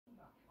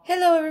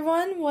Hello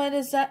everyone, what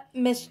is that,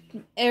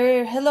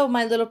 hello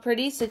my little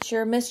pretties, it's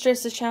your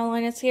mistress, the channel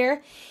Lioness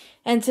here,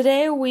 and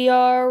today we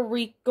are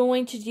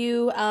going to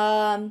do,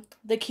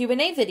 the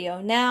Q&A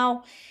video.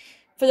 Now,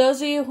 for those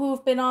of you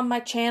who've been on my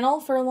channel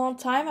for a long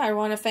time, I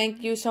want to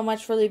thank you so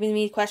much for leaving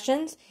me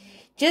questions.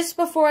 Just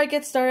before I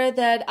get started,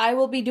 that I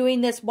will be doing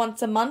this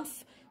once a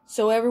month,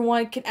 so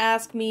everyone can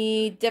ask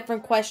me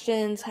different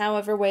questions,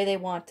 however way they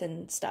want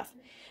and stuff.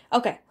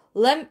 Okay.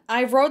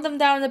 I wrote them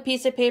down on a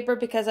piece of paper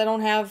because I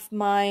don't have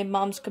my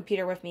mom's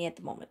computer with me at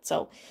the moment.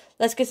 So,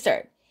 let's get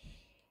started.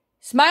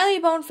 Smiley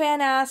Bone Fan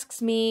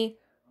asks me,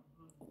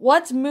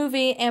 what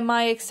movie am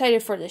I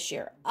excited for this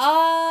year?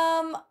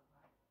 I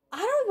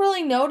don't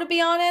really know, to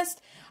be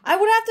honest. I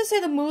would have to say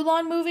the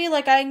Mulan movie.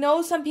 Like, I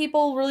know some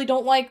people really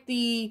don't like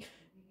the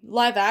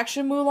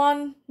live-action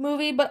Mulan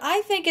movie, but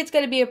I think it's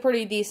going to be a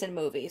pretty decent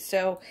movie.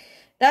 So,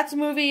 that's a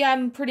movie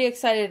I'm pretty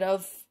excited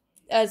of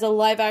as a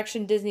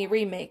live-action Disney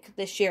remake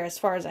this year, as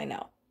far as I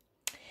know.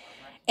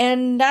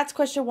 And that's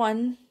question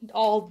 1,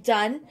 all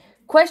done.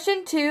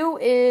 Question 2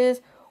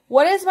 is,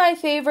 what is my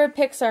favorite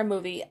Pixar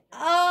movie? Yet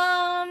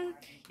again,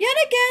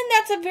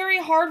 that's a very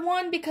hard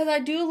one, because I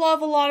do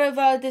love a lot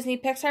of Disney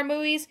Pixar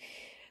movies.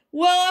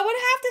 Well, I would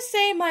have to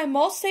say my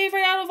most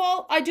favorite out of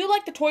all, I do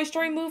like the Toy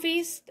Story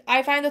movies.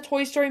 I find the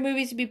Toy Story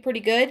movies to be pretty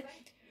good.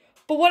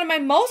 But one of my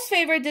most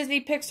favorite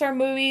Disney Pixar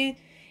movies,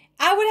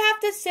 I would have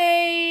to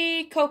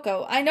say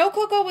Coco. I know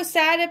Coco was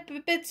sad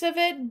at bits of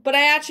it, but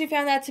I actually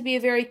found that to be a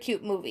very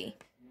cute movie.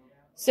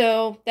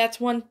 So, that's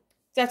question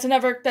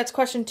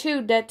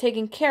 2 that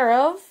taken care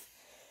of.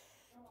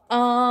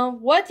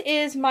 What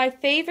is my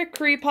favorite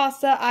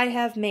creepypasta I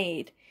have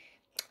made?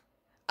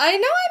 I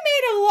know I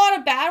made a lot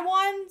of bad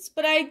ones,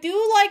 but I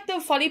do like the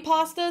funny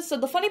pastas. So,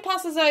 the funny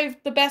pastas,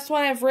 the best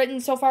one I've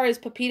written so far is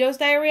Pepito's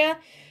Diarrhea.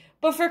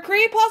 But for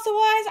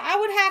creepypasta-wise, I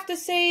would have to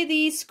say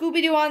the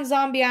Scooby-Doo on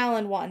Zombie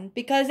Island one.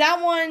 Because that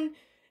one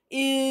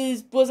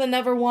was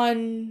another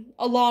one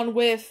along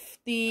with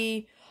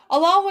Tarzan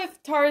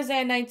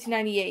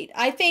 1998.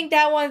 I think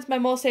that one's my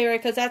most favorite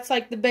because that's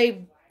like the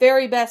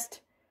very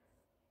better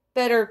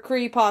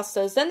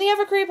creepypastas than the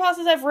other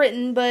creepypastas I've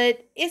written.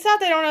 But it's not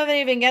that I don't have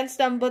anything against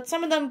them, but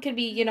some of them can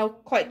be,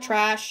 quite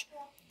trash.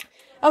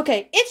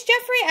 Okay, It's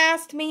Jeffrey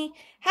asked me,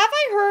 have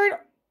I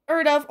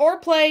heard of or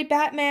played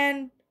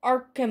Batman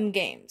Arkham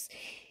games?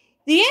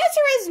 The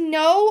answer is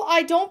no,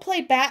 I don't play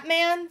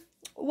Batman.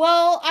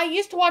 Well, I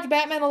used to watch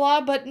Batman a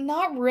lot, but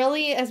not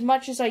really as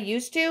much as I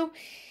used to.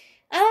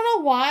 I don't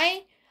know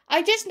why.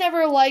 I just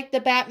never liked the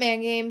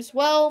Batman games.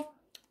 Well,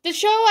 the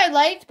show I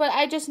liked, but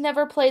I just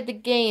never played the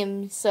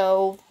games,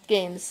 so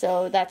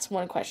that's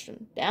one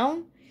question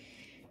down.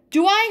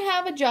 Do I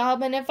have a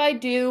job, and if I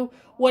do,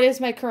 what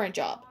is my current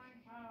job?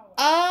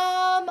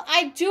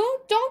 I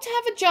don't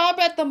have a job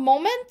at the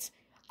moment.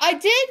 I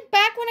did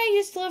back when I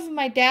used to live with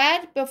my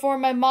dad, before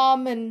my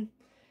mom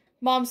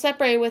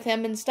separated with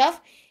him and stuff.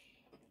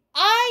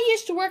 I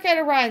used to work at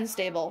a riding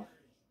stable.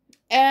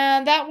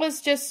 And that was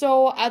just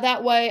so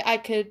that way I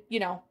could,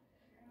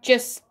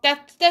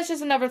 that's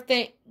just another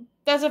thing.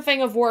 That's a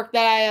thing of work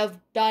that I have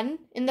done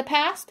in the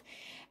past.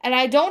 And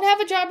I don't have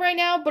a job right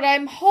now, but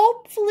I'm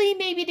hopefully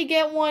maybe to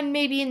get one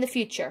maybe in the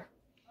future.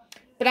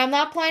 But I'm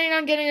not planning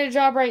on getting a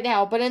job right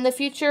now, but in the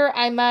future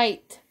I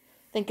might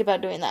think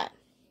about doing that.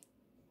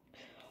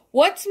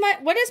 What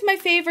is my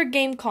favorite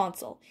game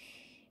console?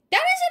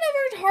 That is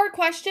another hard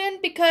question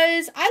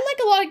because I like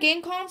a lot of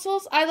game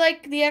consoles. I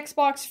like the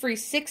Xbox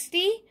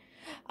 360.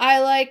 I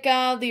like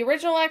the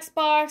original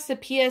Xbox, the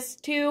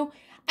PS2.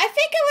 I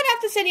think I would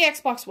have to say the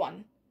Xbox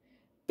One.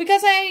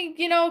 Because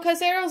because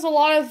there was a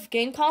lot of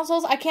game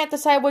consoles, I can't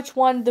decide which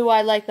one do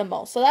I like the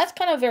most. So that's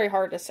kind of very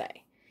hard to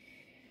say.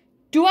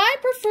 Do I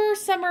prefer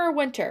summer or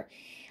winter?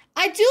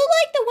 I do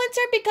like the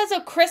winter because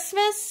of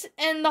Christmas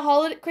and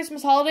the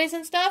Christmas holidays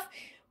and stuff.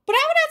 But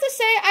I would have to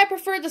say I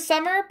prefer the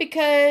summer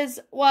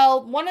because,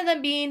 well, one of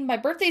them being my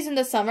birthday's in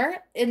the summer,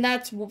 and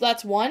that's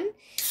one.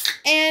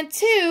 And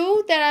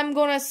 2, that I'm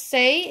going to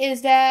say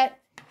is that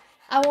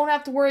I won't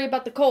have to worry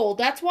about the cold.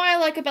 That's why I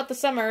like about the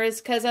summer, is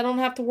because I don't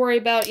have to worry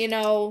about,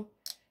 the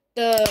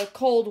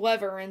cold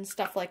weather and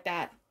stuff like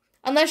that.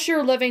 Unless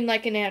you're living,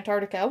 like, in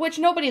Antarctica, which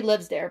nobody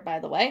lives there, by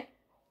the way.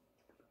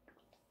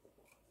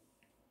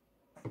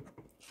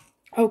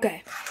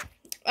 Okay,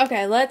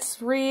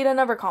 let's read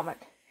another comment.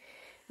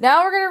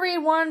 Now we're going to read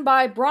one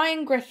by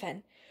Brian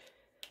Griffin.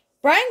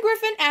 Brian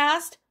Griffin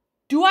asked,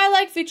 do I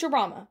like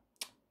Futurama?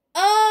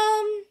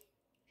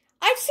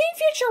 I've seen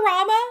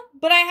Futurama,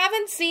 but I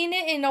haven't seen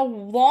it in a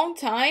long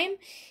time.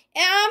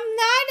 And I'm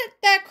not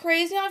that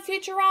crazy on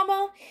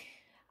Futurama.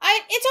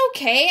 It's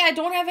okay. I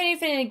don't have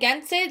anything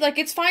against it. Like,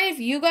 it's fine if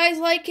you guys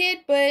like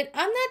it, but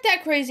I'm not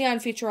that crazy on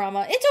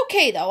Futurama. It's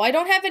okay, though. I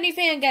don't have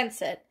anything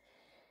against it.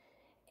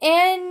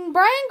 And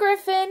Brian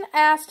Griffin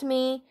asked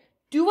me,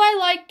 do I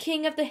like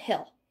King of the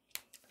Hill?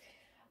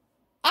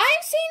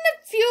 I've seen a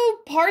few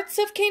parts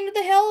of King of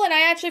the Hill, and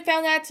I actually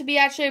found that to be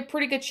actually a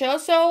pretty good show,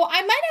 so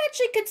I might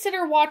actually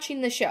consider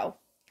watching the show.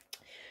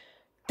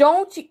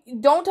 Don't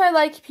I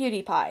like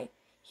PewDiePie?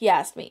 He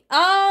asked me.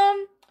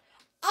 I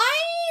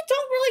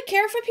don't really really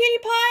care for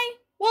PewDiePie.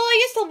 Well, I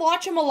used to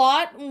watch him a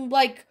lot,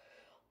 like,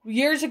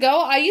 years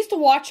ago. I used to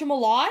watch him a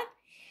lot.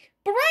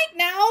 But right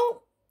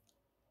now,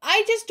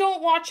 I just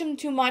don't watch him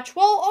too much.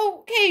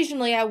 Well,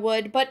 occasionally I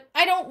would, but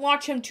I don't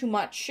watch him too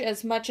much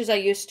as I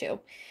used to.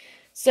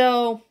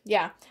 So,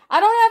 yeah. I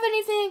don't have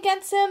anything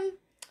against him.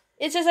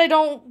 It's just I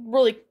don't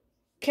really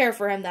care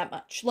for him that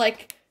much.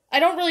 Like, I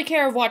don't really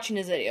care of watching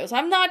his videos.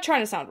 I'm not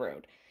trying to sound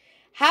rude.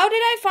 How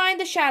did I find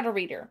the Shadow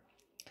Reader?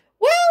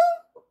 Well,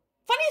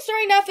 funny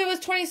story enough, it was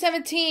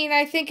 2017.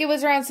 I think it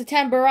was around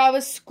September. I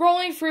was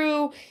scrolling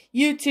through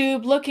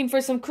YouTube looking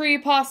for some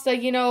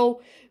creepypasta,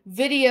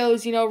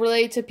 videos,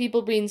 related to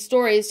people reading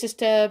stories just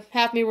to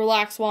have me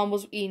relax while I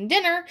was eating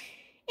dinner. And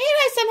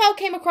I somehow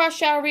came across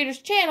Shadow Reader's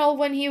channel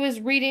when he was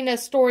reading a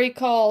story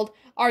called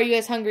Are You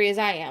As Hungry As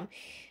I Am?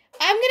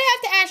 I'm going to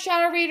have to ask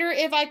Shadow Reader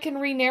if I can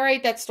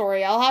re-narrate that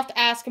story. I'll have to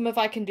ask him if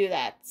I can do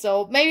that.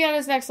 So maybe on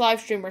his next live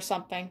stream or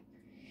something.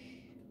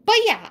 But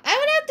yeah, I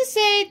would have to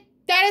say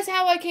that is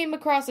how I came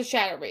across the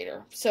Shadow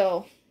Reader.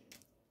 So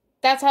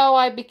that's how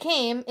I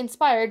became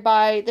inspired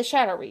by the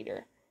Shadow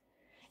Reader.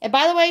 And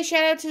by the way,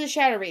 shout out to the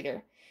Shadow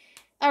Reader.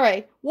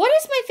 Alright, what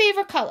is my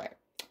favorite color?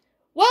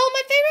 Well,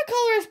 my favorite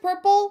color is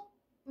purple,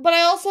 but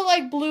I also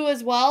like blue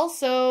as well.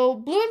 So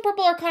blue and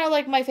purple are kind of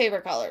like my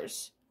favorite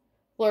colors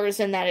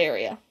in that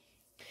area.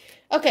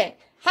 Okay,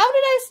 how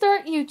did I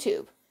start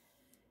YouTube?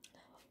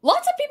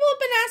 Lots of people have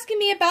been asking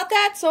me about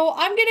that, so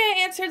I'm going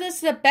to answer this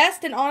the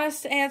best and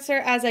honest answer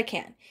as I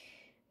can.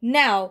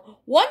 Now,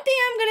 one thing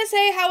I'm going to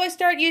say how I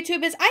start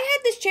YouTube is I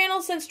had this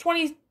channel since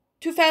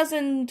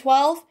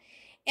 2012,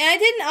 and I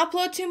didn't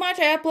upload too much.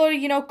 I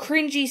uploaded,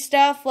 cringy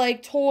stuff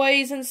like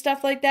toys and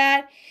stuff like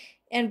that,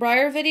 and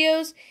Briar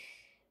videos.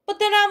 But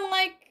then I'm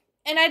like,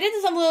 and I did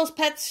some little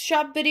pet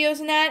shop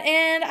videos and that,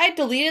 and I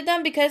deleted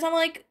them because I'm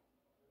like,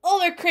 oh,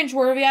 they're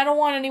cringeworthy. I don't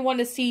want anyone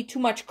to see too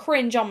much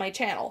cringe on my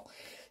channel.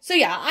 So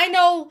yeah, I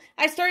know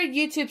I started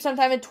YouTube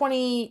sometime in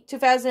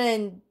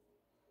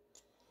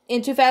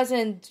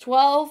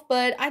 2012,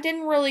 but I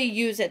didn't really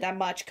use it that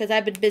much because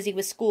I've been busy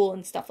with school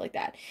and stuff like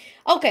that.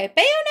 Okay,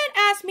 Bayonet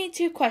asked me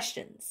 2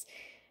 questions.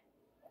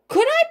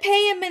 Could I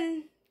pay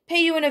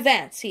you in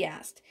advance, he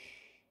asked.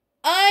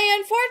 I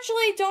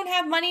unfortunately don't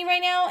have money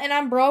right now, and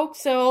I'm broke,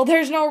 so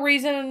there's no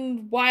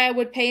reason why I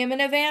would pay him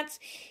in advance.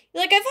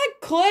 Like, if I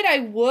could, I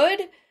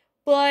would,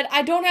 but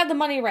I don't have the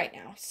money right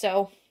now,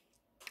 so.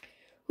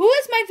 Who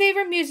is my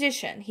favorite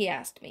musician, he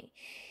asked me.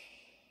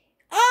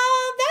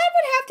 That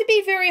would have to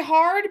be very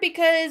hard,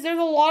 because there's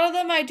a lot of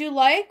them I do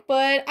like,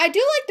 but I do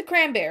like the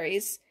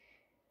Cranberries.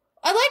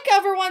 I like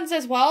other ones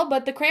as well,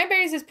 but the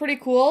Cranberries is pretty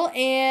cool,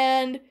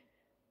 and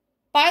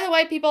by the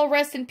way, people,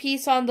 rest in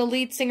peace on the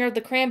lead singer of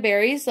the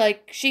Cranberries.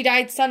 Like, she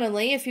died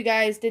suddenly, if you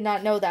guys did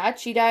not know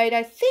that. She died,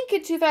 I think,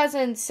 in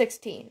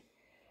 2016.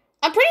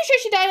 I'm pretty sure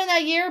she died in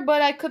that year,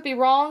 but I could be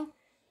wrong.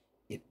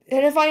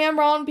 And if I am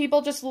wrong,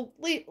 people just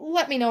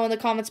let me know in the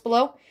comments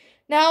below.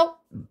 Now,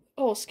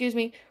 excuse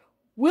me.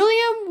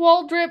 William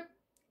Waldrip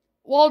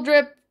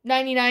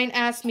 99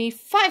 asked me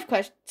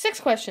 6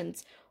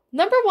 questions.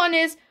 Number 1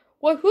 is,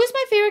 who's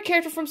my favorite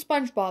character from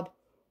SpongeBob?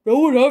 That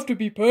would have to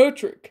be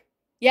Patrick.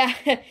 Yeah,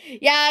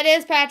 yeah, it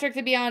is Patrick,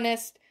 to be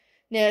honest.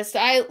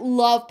 I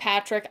love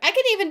Patrick. I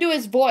can even do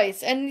his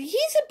voice, and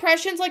his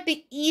impression's like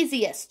the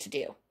easiest to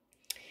do.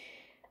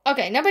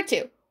 Okay, number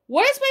 2.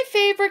 What is my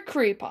favorite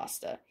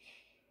creepypasta?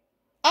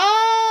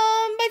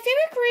 My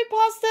favorite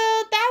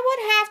creepypasta, that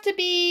would have to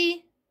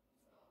be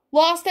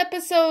Lost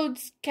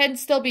Episodes Can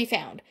Still Be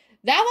Found.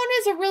 That one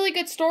is a really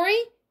good story,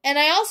 and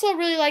I also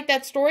really like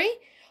that story.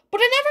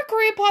 But another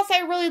creepypasta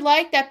I really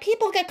like that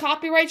people get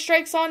copyright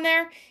strikes on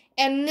there,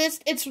 and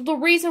it's the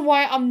reason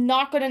why I'm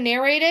not going to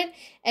narrate it,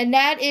 and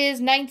that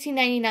is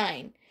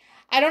 1999.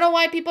 I don't know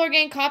why people are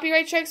getting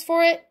copyright strikes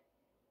for it,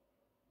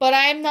 but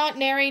I'm not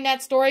narrating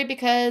that story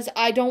because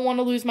I don't want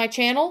to lose my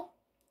channel.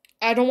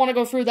 I don't want to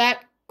go through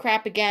that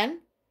crap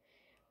again.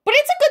 But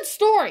it's a good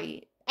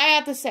story, I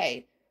have to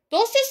say.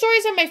 Those 2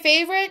 stories are my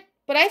favorite,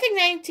 but I think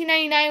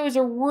 1999 was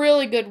a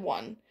really good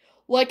one.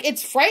 Like,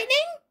 it's frightening,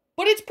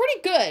 but it's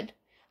pretty good.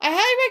 I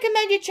highly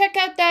recommend you check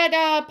out that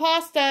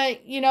pasta,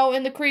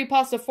 in the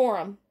creepypasta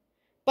forum.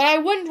 But I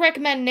wouldn't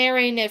recommend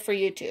narrating it for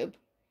YouTube,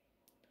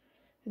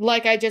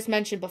 like I just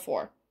mentioned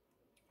before.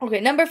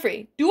 Okay, number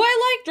 3. Do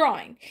I like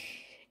drawing?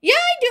 Yeah,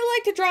 I do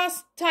like to draw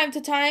time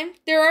to time.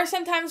 There are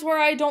some times where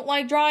I don't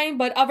like drawing,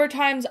 but other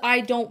times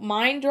I don't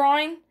mind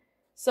drawing.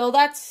 So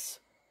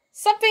that's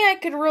something I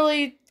could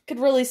really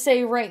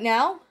say right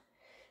now.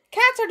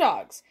 Cats or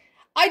dogs?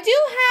 I do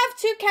have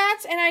 2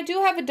 cats, and I do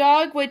have a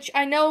dog, which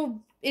I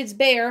know is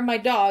Bear, my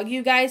dog.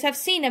 You guys have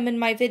seen him in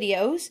my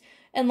videos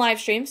and live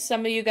streams.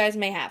 Some of you guys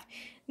may have.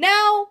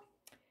 Now,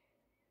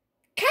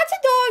 cats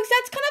and dogs,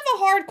 that's kind of a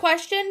hard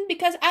question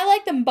because I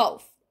like them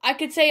both. I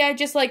could say I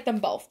just like them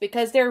both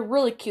because they're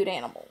really cute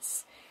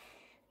animals.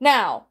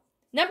 Now,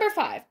 number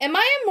 5. Am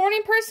I a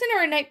morning person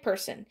or a night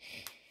person?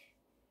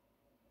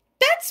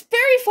 That's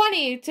very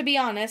funny, to be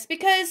honest,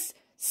 because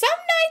some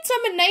nights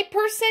I'm a night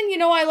person.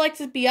 I like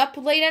to be up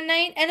late at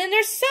night. And then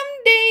there's some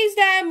days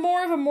that I'm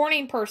more of a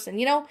morning person.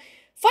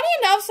 Funny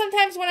enough,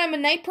 sometimes when I'm a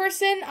night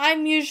person,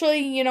 I'm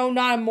usually,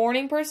 not a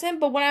morning person.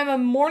 But when I'm a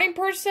morning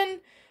person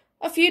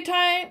a few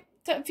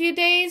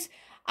days,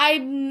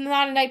 I'm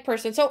not a night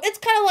person. So it's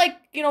kind of like,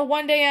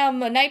 one day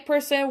I'm a night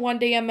person, one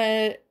day I'm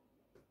a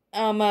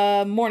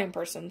morning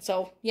person.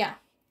 So, yeah.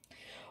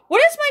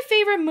 What is my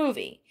favorite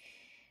movie?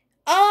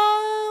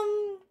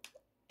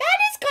 That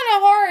is kind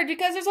of hard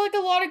because there's like a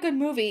lot of good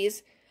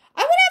movies.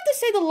 I would have to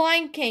say The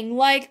Lion King,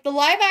 like the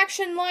live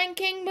action Lion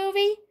King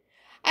movie.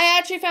 I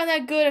actually found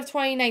that good of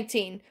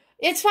 2019.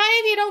 It's fine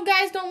if you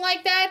guys don't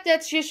like that.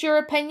 That's just your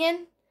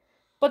opinion.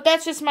 But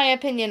that's just my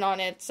opinion on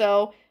it.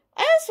 So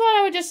I just thought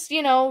I would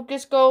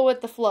just go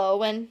with the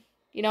flow and,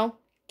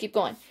 keep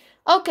going.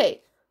 Okay.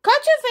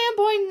 Cartoon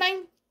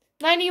Fanboy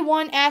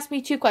 91 asked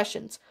me 2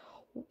 questions.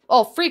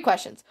 Oh, 3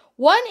 questions.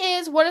 One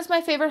is, what is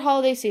my favorite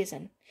holiday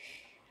season?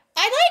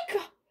 I like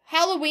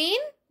Halloween,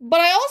 but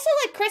I also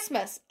like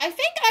Christmas. I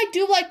think I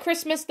do like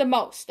Christmas the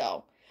most,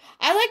 though.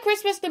 I like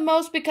Christmas the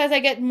most because I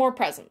get more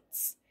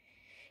presents.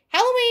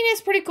 Halloween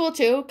is pretty cool,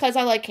 too, because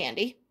I like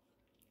candy.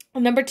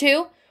 And number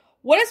 2,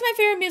 what is my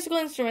favorite musical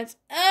instruments?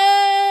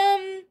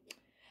 To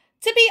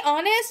be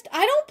honest,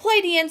 I don't play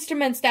the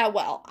instruments that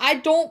well. I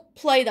don't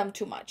play them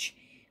too much.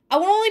 I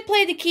would only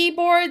play the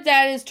keyboard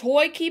that is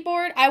toy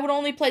keyboard. I would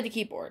only play the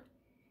keyboard.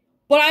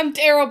 But I'm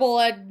terrible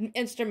at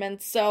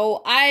instruments,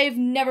 so I've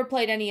never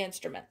played any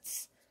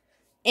instruments.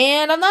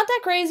 And I'm not that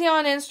crazy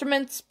on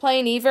instruments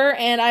playing either,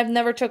 and I've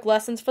never took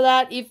lessons for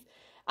that.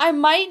 I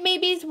might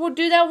maybe will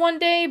do that one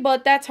day,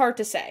 but that's hard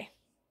to say.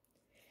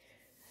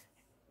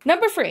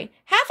 Number 3,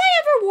 have I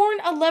ever worn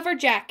a leather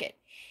jacket?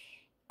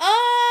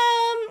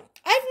 I've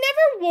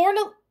never worn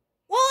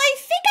I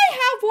think I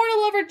have worn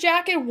a leather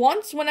jacket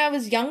once when I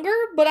was younger,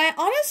 but I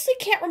honestly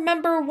can't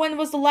remember when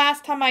was the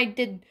last time I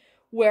did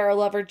wear a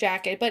leather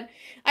jacket. But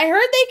I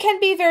heard they can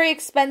be very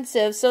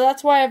expensive, so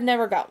that's why I've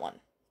never got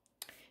one.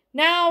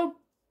 Now,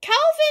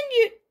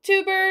 Calvin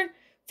YouTuber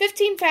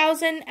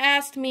 15,000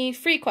 asked me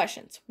 3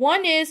 questions.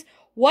 One is,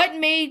 what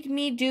made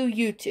me do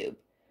YouTube?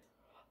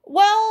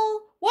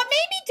 Well, what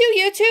made me do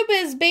YouTube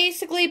is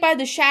basically by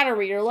the Shadow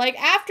Reader. Like,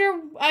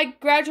 after I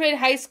graduated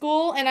high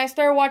school and I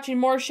started watching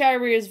more Shadow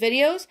Reader's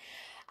videos,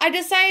 I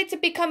decided to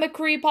become a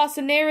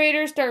creepypasta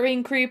narrator, start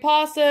reading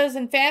creepypastas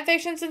and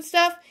fanfictions and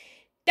stuff.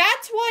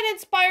 That's what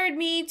inspired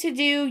me to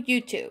do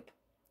YouTube.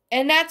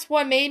 And that's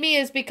what made me,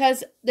 is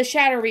because the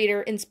Shadow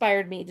Reader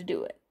inspired me to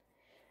do it.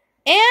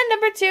 And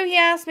number 2, he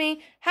asked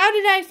me, how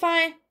did I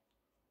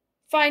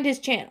find his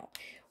channel?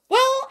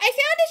 Well, I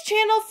found his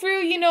channel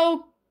through,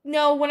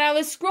 when I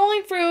was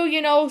scrolling through,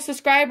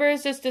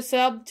 subscribers, just to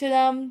sub to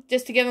them,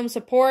 just to give them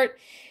support.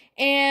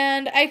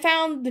 And I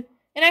found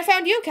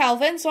you,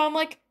 Calvin, so I'm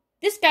like,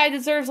 this guy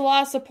deserves a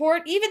lot of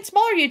support. Even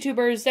smaller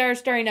YouTubers that are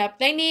starting up,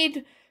 they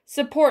need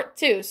support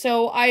too,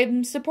 so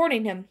I'm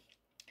supporting him.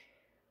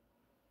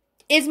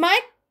 Is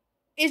my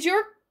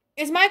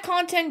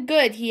content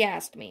good? He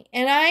asked me.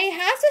 And I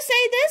have to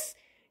say this,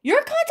 your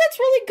content's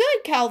really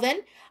good,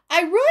 Calvin.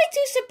 I really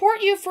do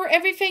support you for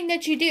everything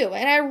that you do,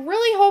 and I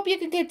really hope you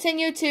can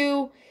continue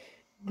to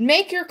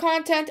make your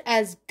content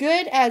as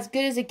good as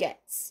it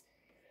gets.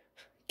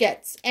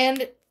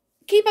 And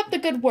keep up the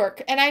good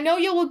work, and I know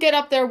you will get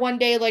up there one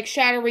day like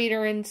Shadow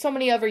Reader and so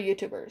many other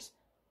YouTubers.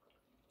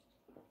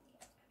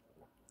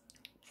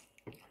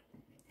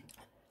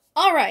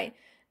 Alright,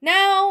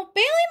 now,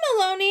 Bailey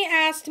Maloney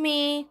asked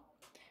me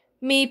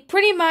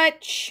pretty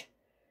much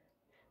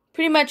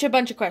a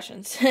bunch of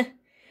questions.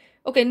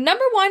 Okay,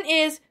 number 1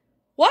 is,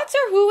 what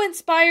or who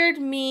inspired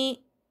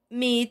me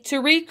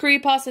to read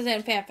creepypastas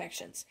and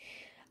fanfictions?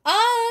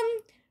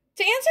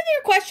 To answer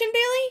your question,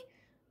 Bailey,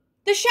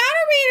 the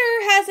Shadow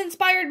Reader has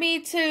inspired me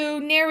to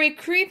narrate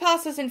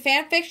creepypastas and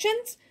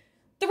fanfictions.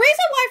 The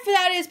reason why for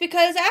that is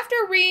because after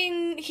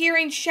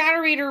hearing Shadow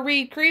Reader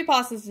read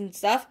creepypastas and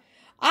stuff,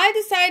 I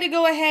decided to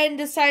go ahead and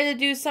decide to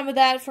do some of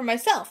that for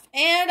myself.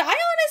 And I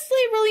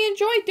honestly really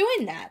enjoy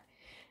doing that.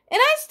 And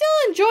I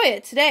still enjoy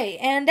it today.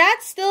 And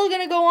that's still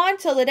going to go on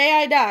till the day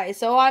I die.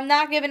 So I'm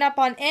not giving up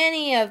on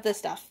any of the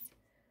stuff.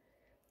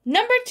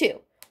 Number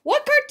 2.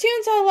 What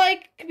cartoons I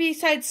like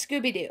besides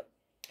Scooby-Doo?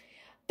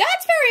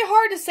 That's very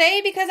hard to say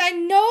because I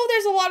know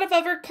there's a lot of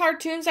other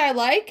cartoons I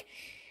like.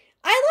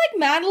 I like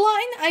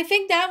Madeline. I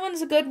think that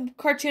one's a good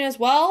cartoon as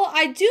well.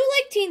 I do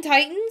like Teen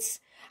Titans.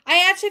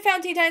 I actually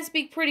found Teen Titans to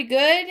be pretty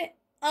good.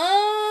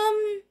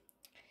 There's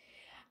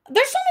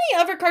so many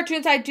other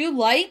cartoons I do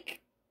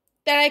like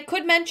that I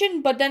could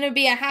mention, but then it would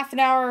be a half an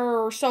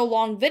hour or so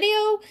long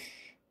video.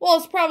 Well,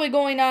 it's probably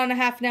going on a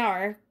half an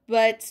hour,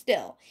 but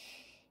still.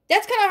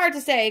 That's kind of hard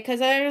to say, because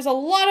there's a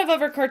lot of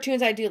other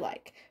cartoons I do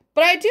like.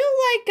 But I do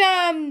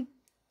like,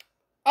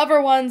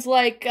 other ones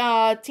like,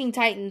 Teen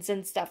Titans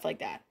and stuff like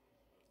that.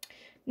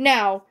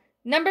 Now,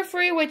 number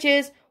 3, which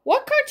is,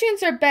 what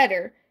cartoons are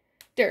better?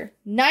 They're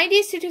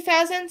 90s to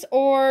 2000s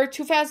or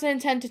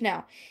 2010 to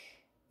now?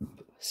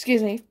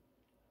 Excuse me.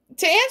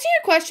 To answer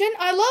your question,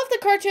 I love the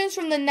cartoons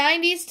from the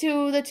 90s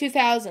to the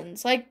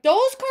 2000s. Like,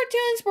 those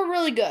cartoons were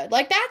really good.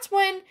 Like, that's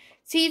when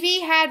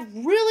TV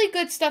had really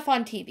good stuff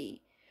on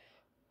TV.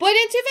 But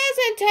in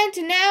 2010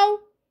 to now,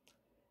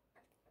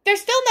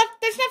 there's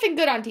nothing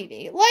good on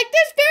TV. Like,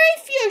 there's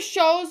very few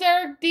shows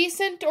that are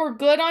decent or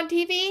good on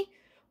TV,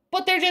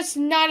 but they're just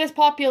not as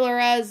popular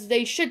as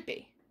they should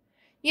be.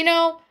 You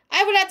know,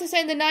 I would have to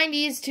say in the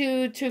 90s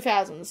to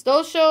 2000s,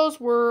 those shows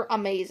were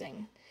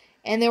amazing.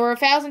 And they were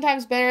 1,000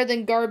 times better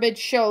than garbage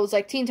shows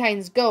like Teen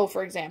Titans Go,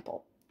 for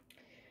example.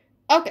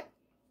 Okay.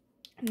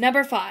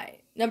 Number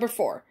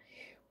 4.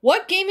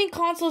 What gaming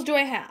consoles do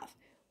I have?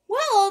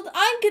 Well,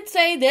 I could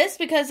say this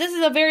because this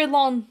is a very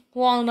long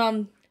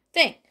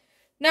thing.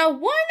 Now,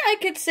 one I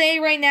could say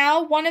right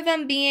now, one of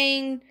them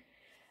being,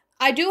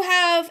 I do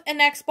have an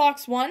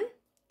Xbox One.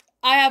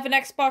 I have an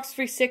Xbox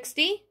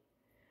 360.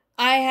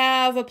 I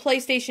have a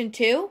PlayStation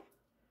 2.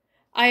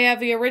 I have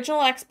the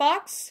original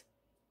Xbox.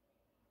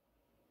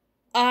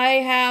 I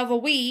have a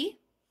Wii.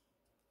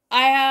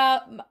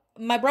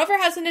 My brother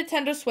has a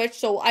Nintendo Switch,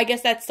 so I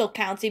guess that still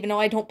counts, even though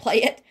I don't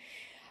play it.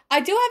 I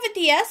do have a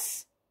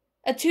DS,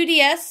 a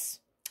 2DS,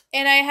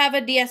 and I have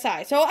a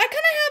DSi. So I kind of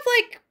have,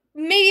 like,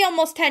 maybe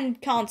almost 10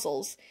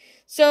 consoles.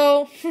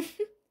 So,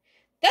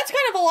 that's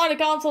kind of a lot of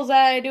consoles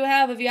that I do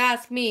have, if you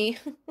ask me.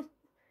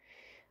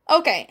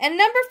 Okay, and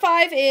number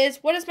 5 is,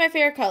 what is my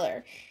favorite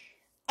color?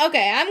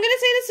 Okay, I'm going to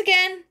say this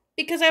again,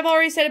 because I've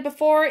already said it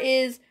before,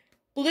 is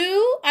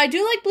blue. I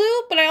do like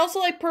blue, but I also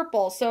like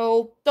purple,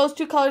 so those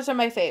two colors are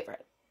my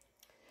favorite.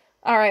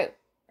 Alright,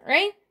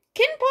 right?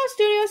 Kitten Paw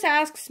Studios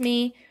asks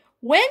me,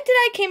 when did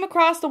I came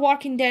across the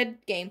Walking Dead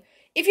game?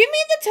 If you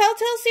mean the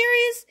Telltale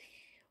series,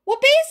 well,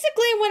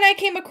 basically when I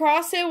came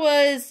across it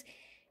was,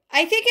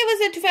 I think it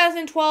was in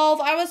 2012,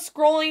 I was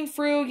scrolling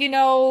through, you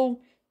know,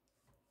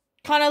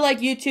 kind of like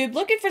YouTube,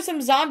 looking for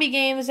some zombie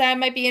games that I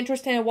might be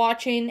interested in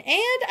watching, and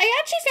I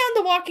actually found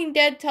the Walking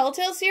Dead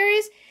Telltale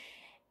series,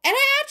 and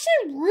I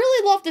actually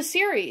really love the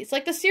series.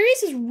 Like, the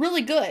series is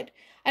really good.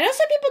 I know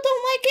some people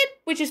don't like it,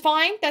 which is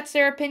fine, that's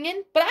their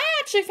opinion, but I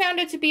actually found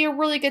it to be a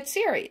really good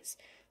series.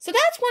 So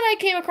that's when I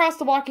came across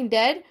The Walking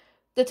Dead.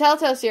 The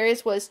Telltale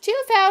series was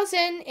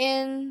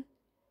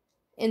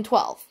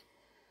 2012.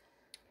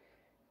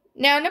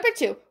 Now, number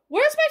 2.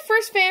 Where's my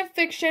first fan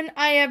fiction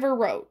I ever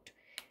wrote?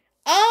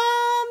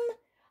 I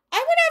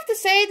would have to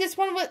say this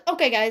one was...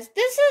 Okay, guys,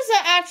 this is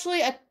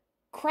actually a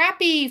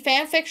crappy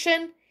fan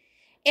fiction,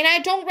 and I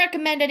don't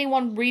recommend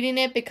anyone reading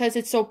it because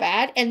it's so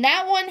bad. And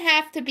that one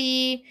have to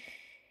be...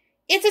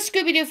 It's a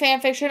Scooby-Doo fan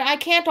fiction. I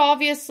can't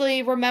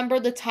obviously remember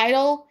the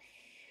title,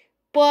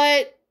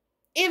 but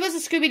it was a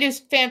Scooby-Doo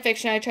fan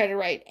fiction I tried to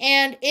write.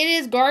 And it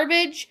is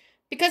garbage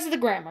because of the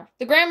grammar.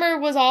 The grammar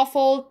was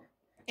awful,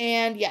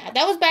 and yeah,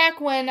 that was back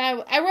when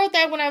I wrote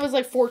that when I was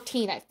like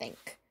 14, I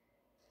think.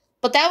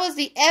 But that was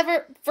the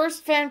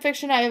first fan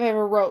fiction I have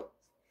ever wrote.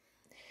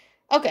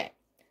 Okay.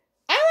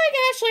 I like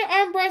Ashley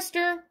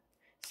Armbruster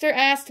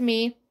asked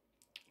me,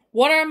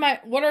 what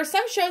are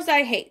some shows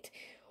I hate?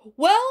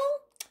 Well,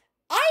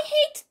 I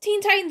hate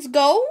Teen Titans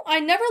Go. I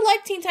never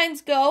liked Teen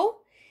Titans Go.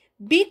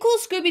 Be Cool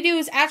Scooby-Doo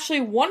is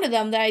actually one of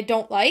them that I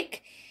don't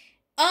like.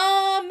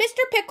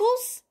 Mr.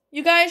 Pickles.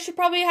 You guys should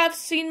probably have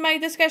seen my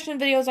discussion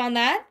videos on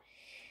that.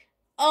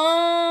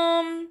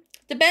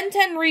 The Ben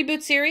 10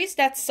 reboot series,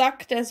 that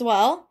sucked as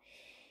well.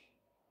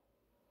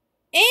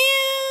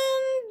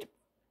 And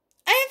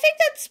I think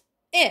that's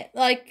it.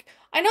 Like,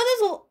 I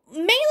know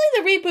mainly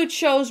the reboot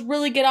shows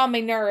really get on my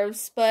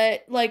nerves,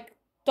 but, like,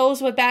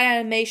 those with bad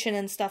animation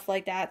and stuff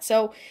like that.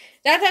 So,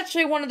 that's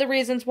actually one of the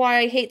reasons why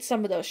I hate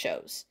some of those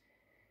shows.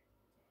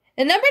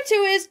 And number 2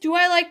 is, do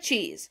I like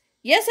cheese?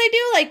 Yes, I do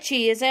like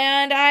cheese,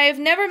 and I've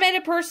never met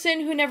a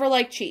person who never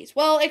liked cheese.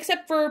 Well,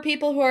 except for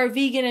people who are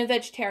vegan and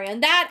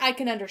vegetarian. That I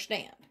can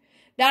understand.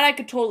 That I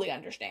could totally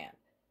understand.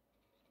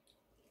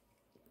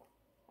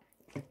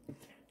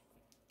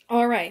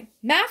 Alright,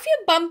 Matthew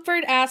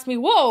Bumford asked me,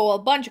 whoa, a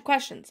bunch of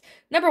questions.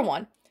 Number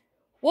 1,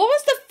 what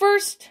was the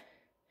first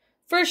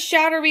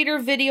Shadow Reader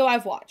video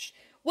I've watched?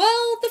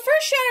 Well, the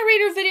first Shadow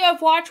Reader video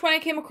I've watched when I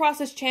came across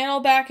this channel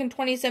back in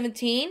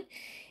 2017,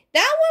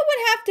 that one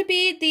would have to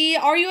be the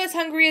Are You As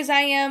Hungry As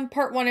I Am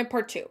Part 1 and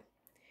Part 2.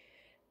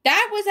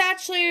 That was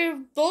actually,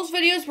 those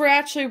videos were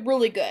actually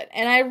really good,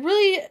 and I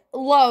really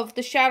love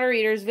the Shadow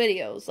Reader's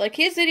videos. Like,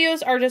 his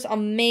videos are just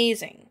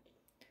amazing.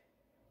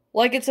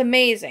 Like, it's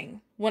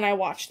amazing when I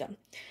watch them.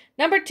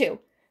 Number 2,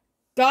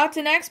 got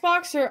an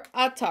Xbox or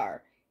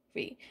Atari?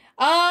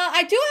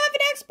 I do have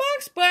an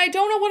Xbox, but I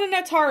don't know what an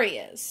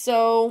Atari is.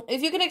 So,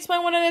 if you can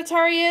explain what an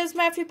Atari is,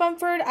 Matthew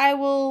Bumford, I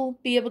will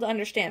be able to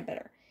understand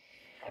better.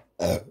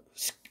 Oh,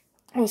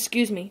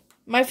 excuse me.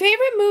 My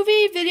favorite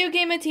movie, video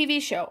game, and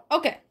TV show.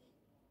 Okay.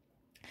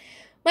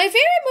 My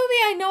favorite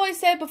movie, I know I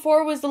said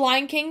before, was The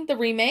Lion King, the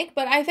remake,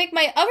 but I think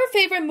my other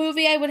favorite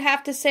movie I would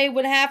have to say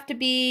would have to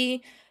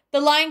be The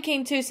Lion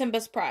King 2,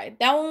 Simba's Pride.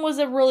 That one was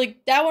a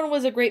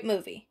great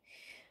movie.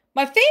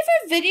 My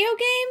favorite video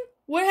game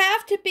would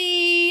have to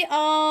be,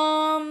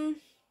 I'm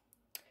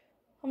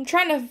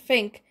trying to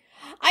think.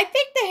 I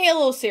think the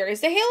Halo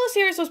series. The Halo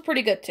series was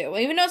pretty good too.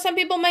 Even though some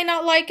people might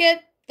not like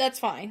it, that's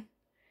fine.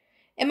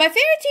 And my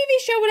favorite TV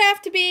show would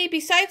have to be,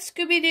 besides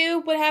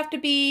Scooby-Doo, would have to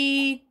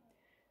be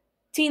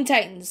Teen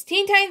Titans.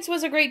 Teen Titans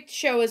was a great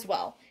show as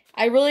well.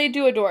 I really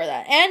do adore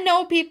that. And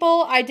no,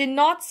 people, I did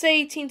not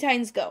say Teen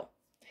Titans Go.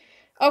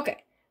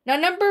 Okay, now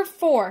number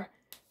 4.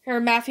 Here,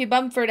 Matthew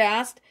Bumford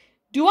asked,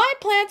 do I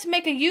plan to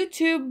make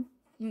YouTube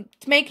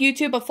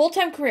a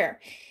full-time career?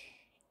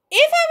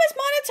 If I was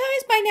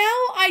monetized by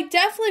now, I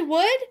definitely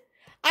would.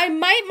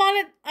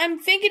 I'm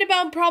thinking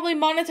about probably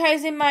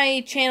monetizing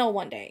my channel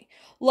one day.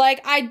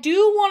 Like, I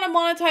do want to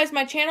monetize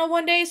my channel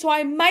one day, so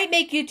I might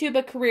make YouTube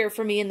a career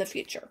for me in the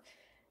future.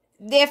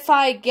 If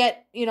I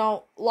get,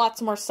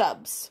 lots more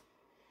subs.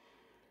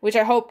 Which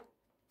I hope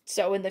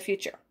so in the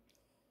future.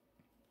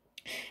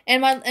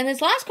 And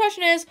his last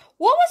question is,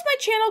 what was my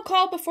channel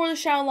called before the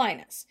Shadow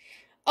Lioness?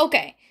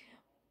 Okay,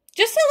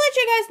 just to let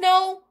you guys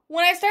know,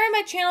 when I started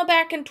my channel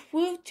back in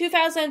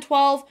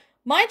 2012,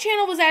 my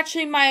channel was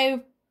actually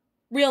my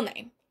real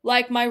name.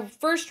 Like, my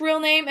first real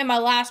name and my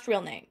last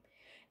real name.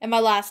 And my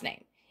last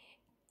name.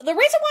 The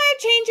reason why I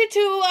changed it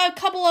to a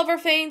couple other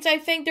things, I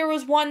think there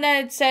was one that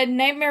had said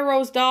Nightmare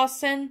Rose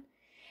Dawson.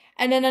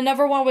 And then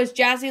another one was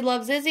Jazzy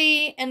Loves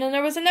Izzy. And then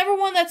there was another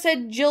one that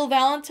said Jill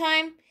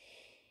Valentine.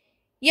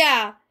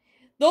 Yeah,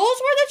 those were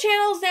the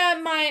channels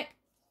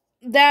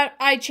that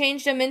I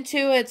changed them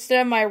into instead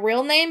of my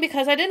real name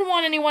because I didn't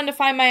want anyone to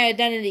find my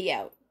identity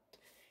out.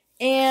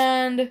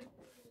 And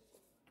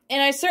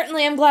I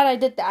certainly am glad I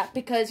did that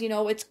because,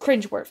 it's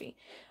cringeworthy.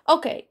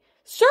 Okay,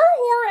 Sir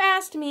Horror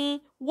asked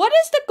me, what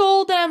is the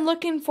goal that I'm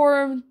looking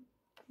for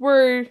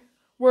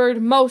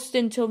most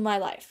into my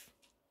life?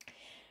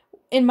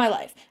 In my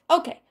life.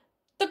 Okay,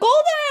 the goal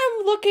that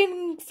I'm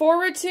looking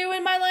forward to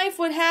in my life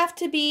would have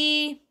to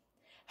be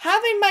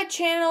having my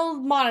channel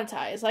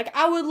monetized. Like,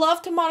 I would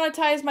love to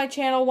monetize my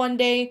channel one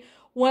day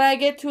when I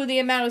get to the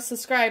amount of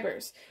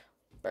subscribers.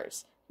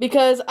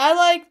 Because I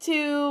want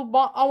to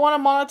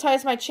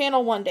monetize my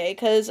channel one day.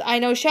 Because I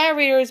know Shadow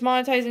Reader is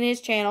monetizing his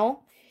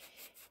channel.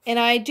 And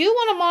I do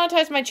want to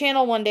monetize my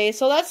channel one day.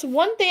 So that's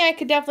one thing I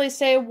could definitely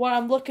say what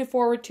I'm looking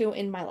forward to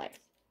in my life.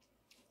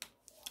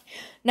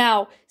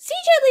 Now,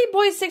 CJ Lee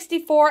Boy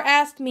 64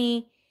 asked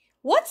me,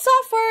 what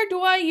software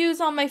do I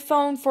use on my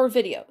phone for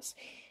videos?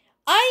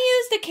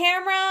 I use the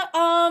camera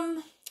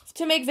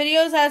to make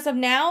videos as of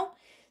now.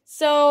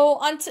 So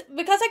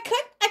because I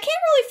can't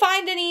really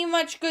find any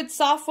much good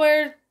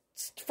software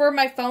for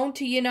my phone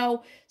to,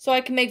 so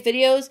I can make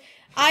videos.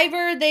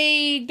 Either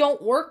they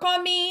don't work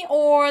on me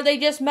or they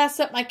just mess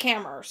up my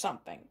camera or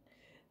something.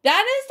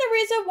 That is the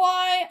reason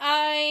why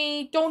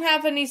I don't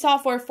have any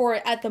software for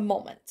it at the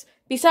moment.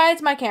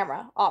 Besides my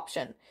camera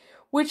option,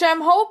 which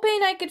I'm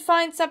hoping I could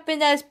find something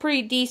that is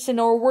pretty decent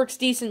or works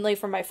decently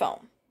for my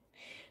phone.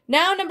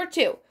 Now, number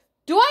 2.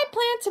 Do I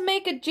plan to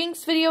make a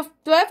Jinx video?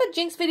 Do I have a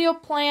Jinx video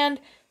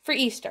planned for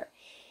Easter?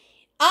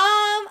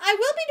 I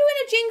will be doing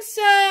a Jinx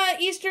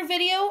Easter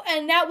video,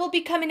 and that will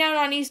be coming out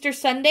on Easter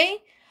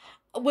Sunday,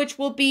 which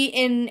will be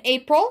in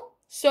April.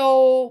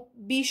 So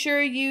be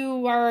sure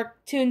you are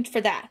tuned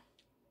for that.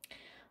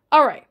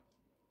 Alright.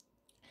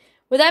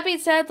 With that being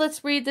said,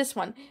 let's read this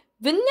one.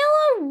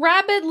 Vanilla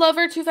Rabbit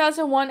Lover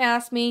 2001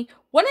 asked me,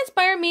 what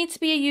inspired me to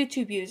be a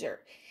YouTube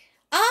user?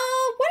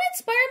 What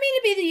inspired me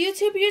to be the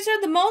YouTube user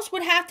the most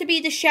would have to be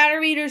the Shadow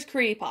Reader's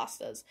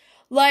creepypastas.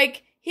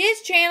 Like,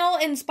 his channel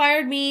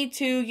inspired me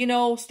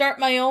to, start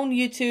my own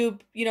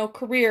YouTube,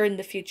 career in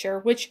the future,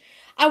 which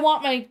I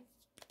want my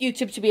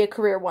YouTube to be a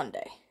career one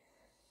day.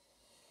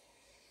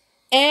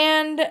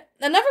 And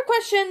another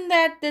question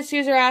that this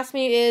user asked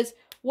me is,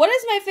 what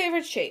is my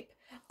favorite shape?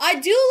 I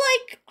do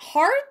like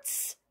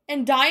hearts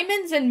and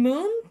diamonds and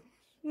moon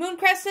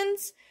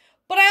crescents,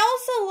 but I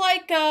also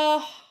like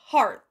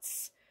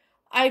hearts.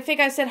 I think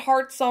I said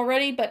hearts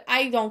already, but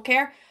I don't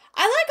care.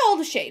 I like all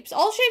the shapes.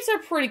 All shapes are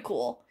pretty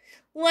cool.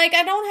 Like,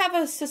 I don't have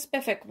a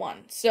specific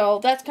one, so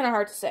that's kind of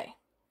hard to say.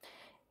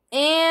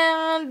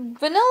 And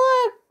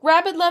Vanilla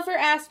Rabbit Lover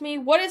asked me,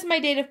 what is my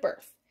date of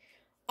birth?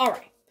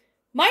 Alright.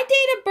 My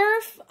date of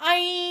birth,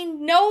 I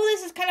know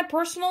this is kind of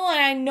personal, and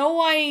I know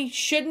I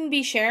shouldn't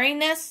be sharing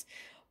this,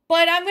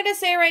 but I'm going to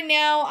say right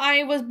now,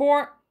 I was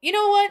born, you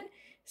know what?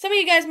 Some of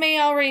you guys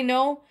may already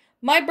know,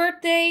 my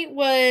birthday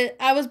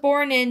I was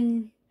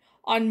born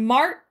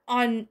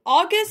on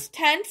August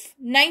 10th,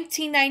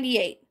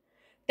 1998.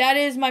 That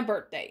is my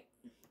birthday.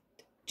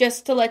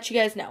 Just to let you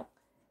guys know.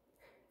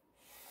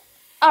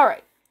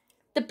 Alright.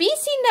 The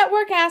BC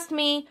Network asked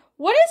me,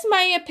 what is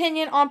my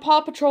opinion on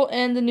Paw Patrol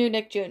and the new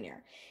Nick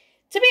Jr.?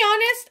 To be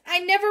honest, I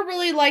never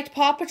really liked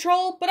Paw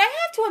Patrol, but I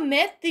have to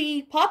admit,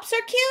 the pups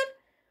are cute,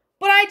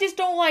 but I just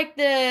don't like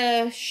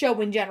the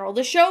show in general.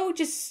 The show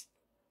just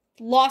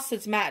lost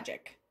its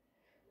magic.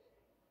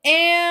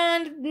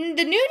 And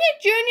the new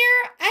Nick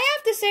Jr., I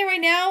have to say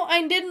right now,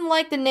 I didn't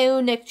like the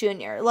new Nick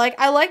Jr. Like,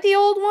 I like the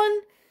old one,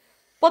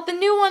 but the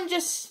new one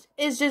is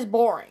just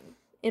boring,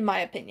 in my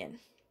opinion.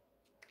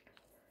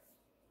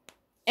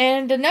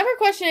 And another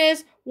question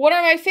is, what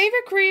are my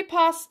favorite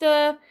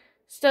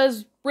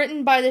creepypastas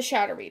written by the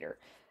Shadow Reader?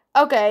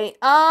 Okay,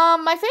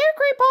 my favorite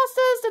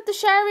creepypastas that the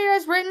Shadow Reader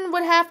has written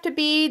would have to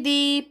be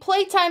the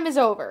Playtime is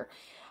Over.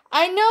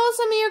 I know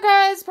some of you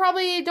guys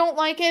probably don't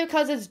like it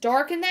because it's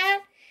dark and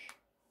that,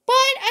 but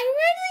But I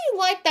really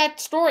liked that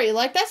story.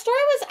 Like, that story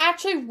was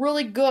actually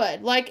really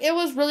good. Like, it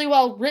was really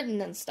well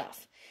written and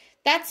stuff.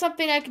 That's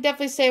something I could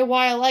definitely say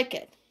why I like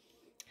it.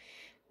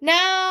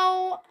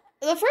 Now,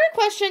 the first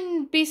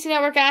question BC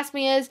Network asked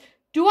me is,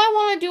 do I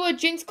want to do a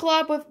Jinx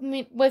collab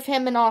with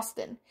him in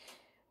Austin?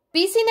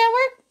 BC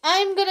Network,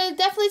 I'm going to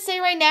definitely say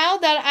right now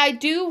that I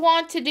do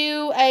want to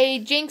do a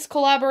Jinx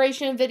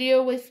collaboration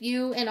video with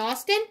you in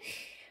Austin.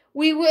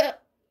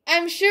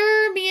 I'm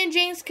sure me and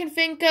Jinx can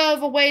think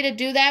of a way to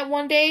do that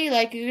one day.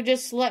 Like, you could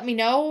just let me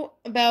know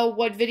about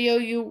what video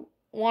you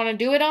want to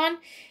do it on,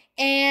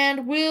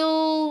 and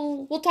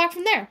we'll talk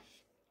from there.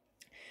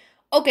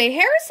 Okay,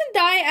 Harrison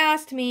Dye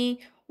asked me,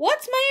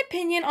 what's my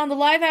opinion on the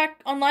live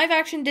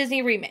action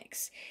Disney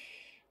remakes?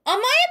 On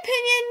my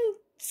opinion,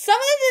 some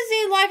of the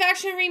Disney live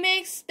action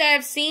remakes that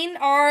I've seen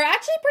are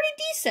actually pretty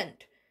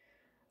decent.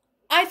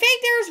 I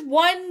think there's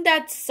one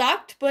that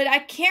sucked, but I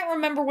can't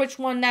remember which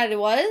one that it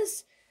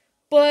was.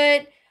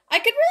 But I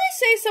could really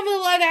say some of the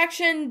live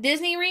action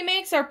Disney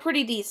remakes are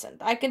pretty decent.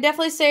 I can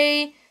definitely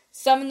say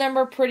some of them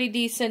are pretty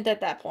decent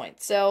at that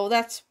point. So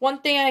that's one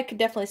thing I could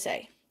definitely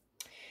say.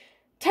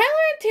 Tyler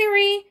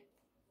and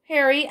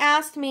Harry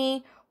asked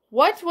me,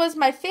 what was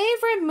my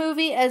favorite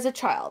movie as a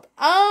child?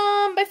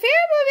 My favorite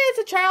movie as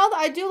a child,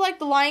 I do like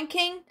The Lion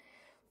King.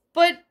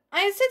 But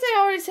since I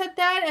already said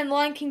that, and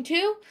Lion King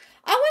 2,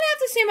 I would have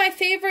to say my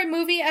favorite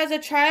movie as a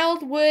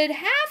child would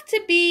have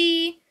to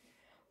be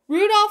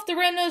Rudolph the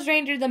Red-Nosed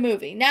Reindeer, the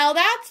movie. Now,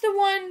 that's the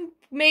one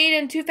made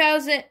in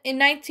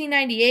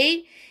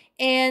 1998,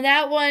 and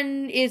that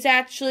one is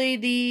actually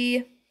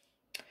the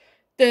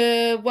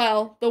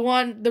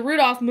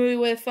Rudolph movie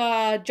with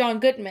John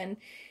Goodman.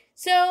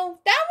 So,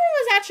 that one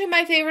was actually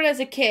my favorite as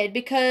a kid,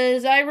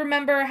 because I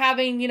remember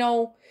having,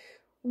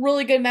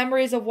 really good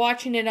memories of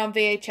watching it on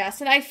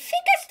VHS, and I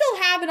think I still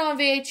have it on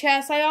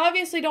VHS. I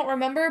obviously don't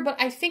remember, but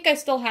I think I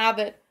still have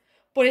it.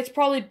 But it's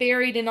probably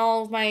buried in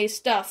all of my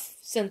stuff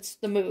since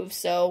the move,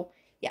 so,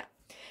 yeah.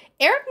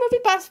 Eric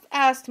Movie Buff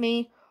asked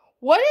me,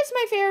 what is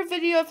my favorite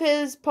video of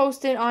his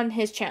posted on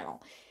his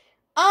channel?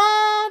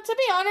 To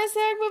be honest,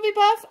 Eric Movie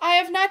Buff, I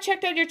have not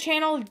checked out your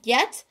channel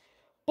yet,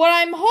 but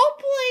I'm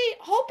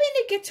hoping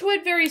to get to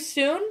it very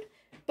soon,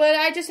 but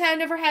I just have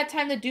never had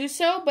time to do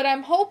so, but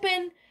I'm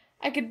hoping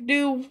I could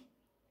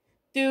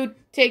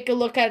take a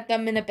look at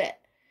them in a bit,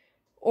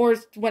 or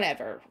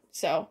whenever,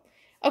 so.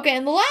 Okay,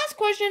 and the last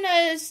question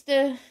is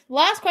the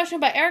last question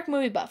by Eric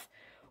Movie Buff.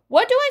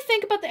 What do I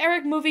think about the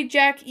Eric Movie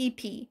Jack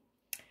EP?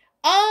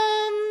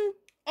 I'm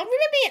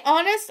gonna be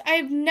honest,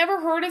 I've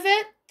never heard of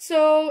it,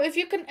 so if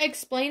you can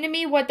explain to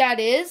me what that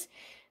is,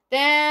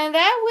 then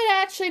that would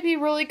actually be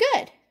really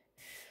good.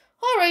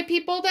 Alright,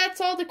 people,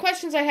 that's all the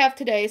questions I have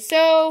today,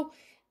 so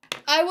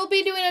I will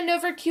be doing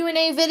another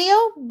Q&A video,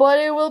 but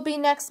it will be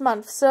next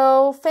month,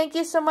 so thank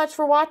you so much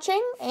for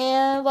watching,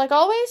 and like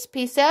always,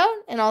 peace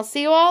out, and I'll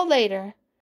see you all later.